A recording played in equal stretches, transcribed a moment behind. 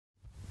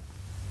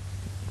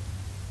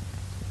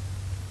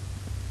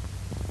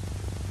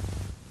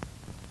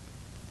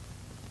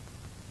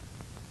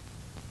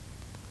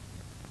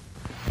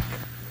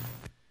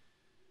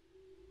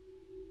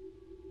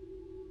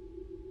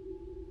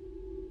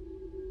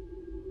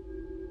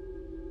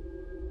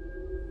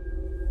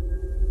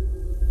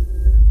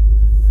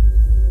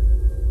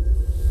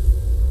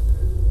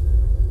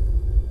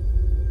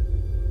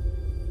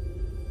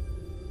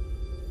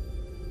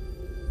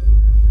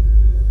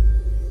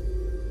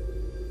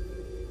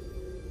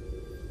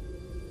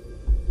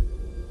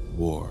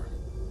War.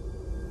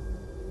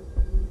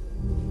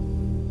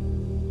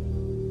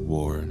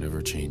 War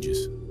never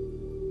changes.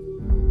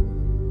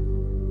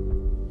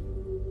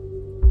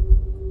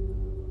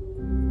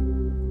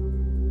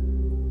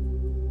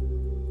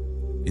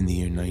 In the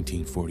year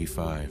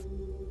 1945,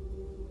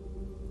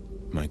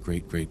 my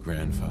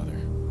great-great-grandfather,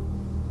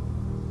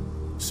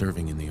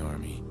 serving in the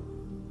army,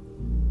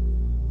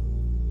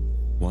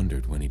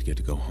 wondered when he'd get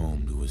to go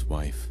home to his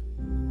wife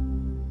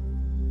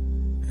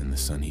and the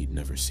son he'd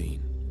never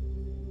seen.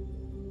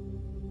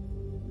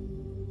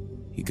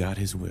 He got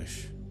his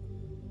wish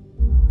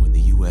when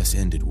the U.S.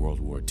 ended World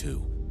War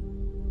II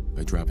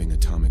by dropping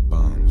atomic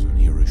bombs on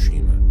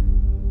Hiroshima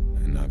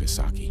and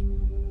Nagasaki.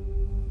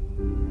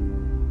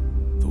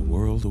 The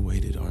world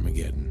awaited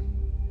Armageddon.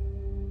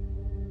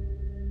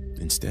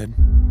 Instead,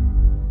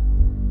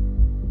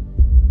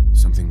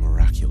 something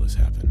miraculous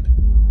happened.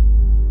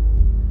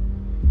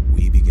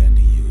 We began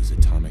to use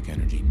atomic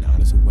energy not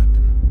as a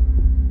weapon,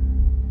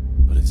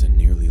 but as a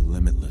nearly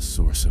limitless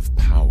source of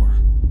power.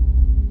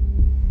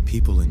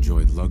 People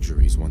enjoyed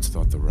luxuries once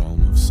thought the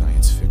realm of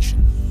science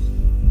fiction.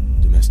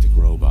 Domestic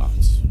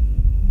robots,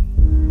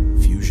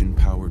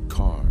 fusion-powered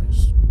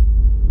cars,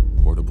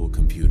 portable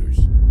computers.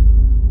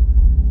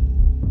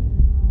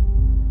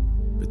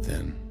 But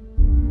then,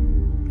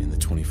 in the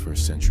 21st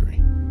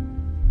century,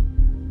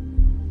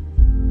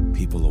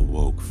 people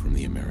awoke from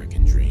the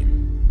American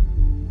dream.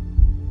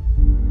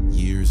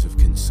 Years of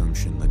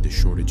consumption led to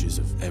shortages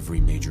of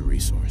every major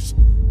resource.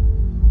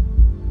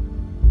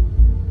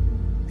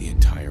 The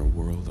entire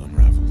world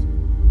unraveled.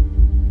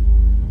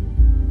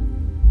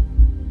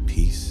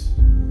 Peace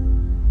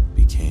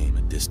became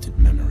a distant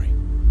memory.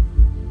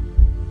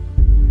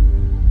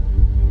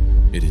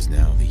 It is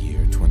now the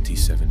year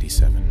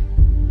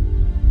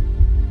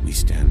 2077. We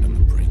stand on the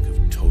brink of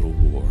total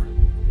war.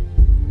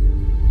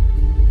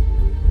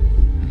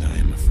 And I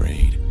am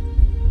afraid.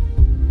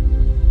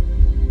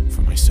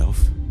 For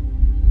myself,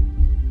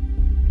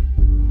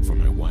 for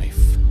my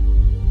wife,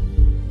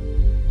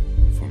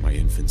 for my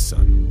infant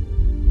son.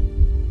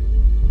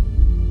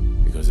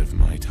 Because if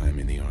my time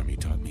in the army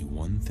taught me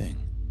one thing,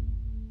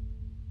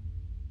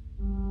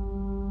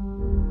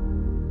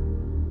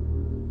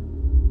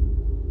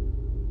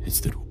 it's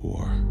that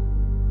war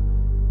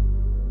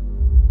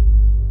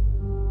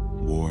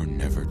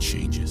never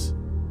changes.